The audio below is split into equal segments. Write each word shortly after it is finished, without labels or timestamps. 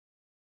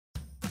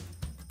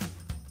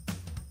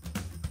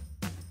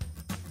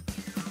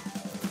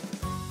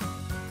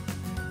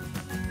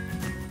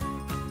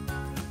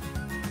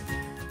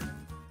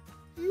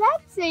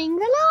let's sing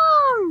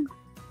along.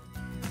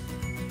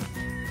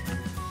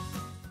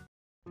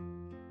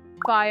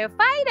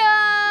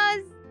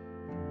 Firefighters!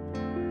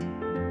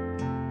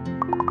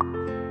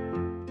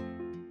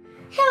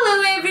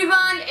 Hello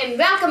everyone and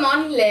welcome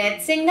on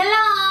Let's Sing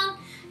Along.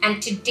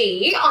 And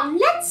today on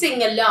Let's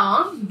Sing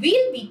Along,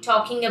 we'll be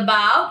talking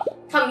about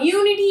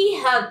community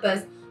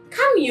helpers.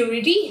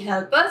 Community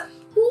helpers?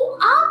 Who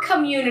are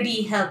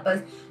community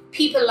helpers?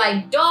 People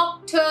like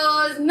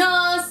doctors,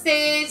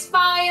 nurses,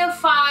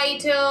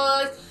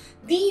 firefighters.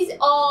 These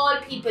all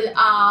people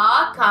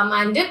come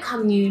under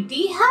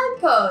community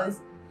helpers.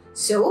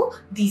 So,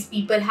 these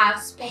people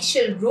have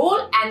special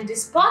role and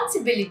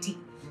responsibility.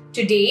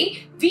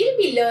 Today, we'll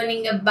be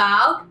learning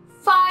about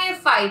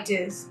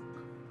firefighters.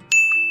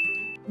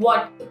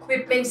 What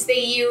equipments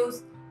they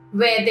use,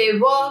 where they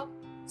work.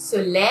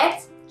 So,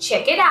 let's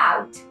check it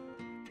out.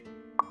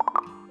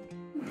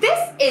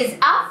 This is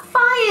a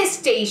fire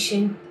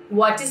station.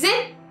 What is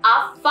it?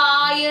 A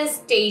fire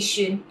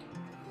station.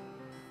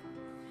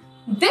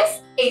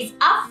 This is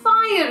a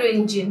fire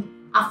engine.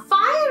 A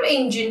fire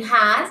engine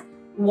has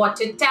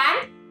water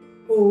tank,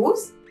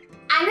 hose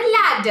and a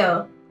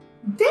ladder.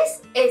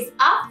 This is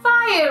a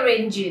fire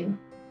engine.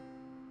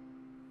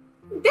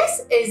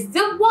 This is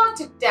the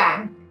water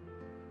tank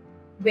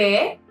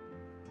where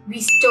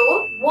we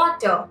store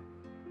water.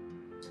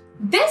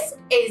 This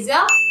is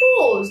a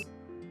hose.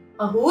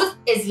 A hose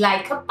is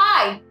like a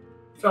pipe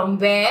from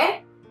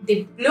where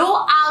they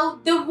blow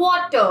out the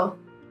water.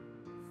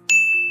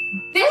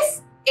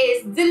 This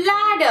is the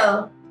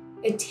ladder.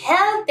 It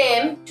helps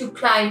them to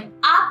climb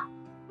up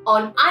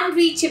on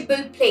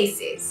unreachable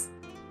places.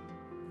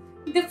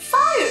 The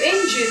fire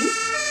engine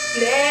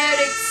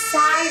blares its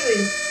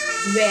siren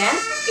when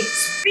it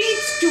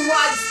speeds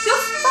towards the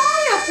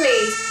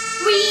fireplace.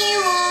 Wee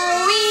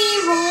woo, wee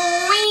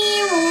woo,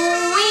 wee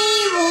woo,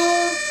 wee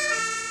woo.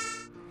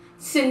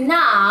 So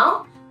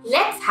now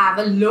let's have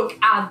a look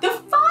at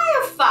the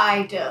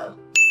firefighter.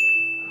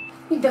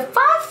 The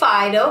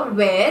firefighter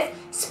wears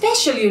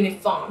special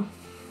uniform,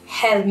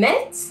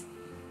 helmets,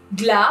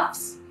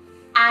 gloves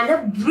and a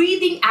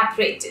breathing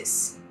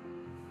apparatus.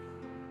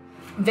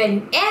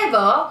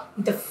 Whenever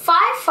the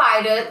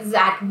firefighter is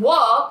at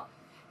work,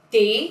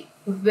 they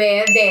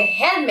wear their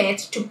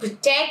helmets to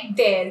protect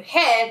their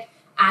head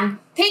and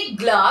thick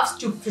gloves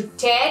to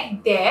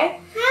protect their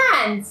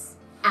hands.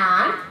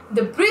 And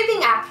the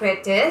breathing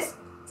apparatus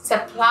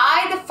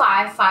supply the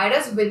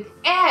firefighters with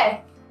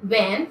air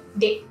when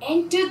they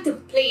enter the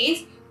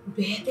place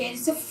where there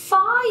is a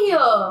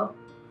fire.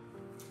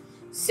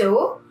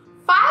 So,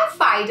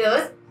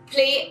 firefighters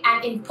play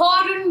an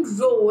important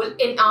role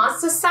in our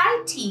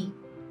society.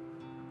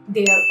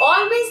 They are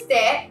always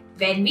there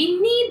when we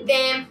need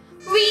them.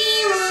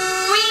 Wee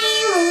woo,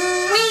 wee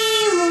woo,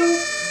 wee woo.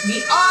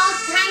 We all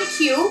thank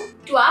you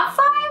to our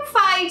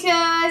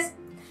firefighters.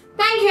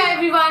 Thank you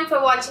everyone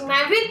for watching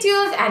my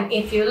videos, and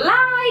if you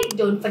like,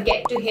 don't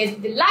forget to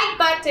hit the like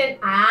button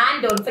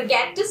and don't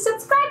forget to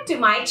subscribe to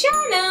my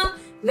channel.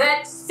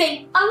 Let's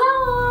sing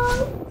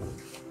along.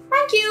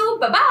 Thank you.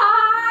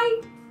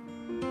 Bye-bye.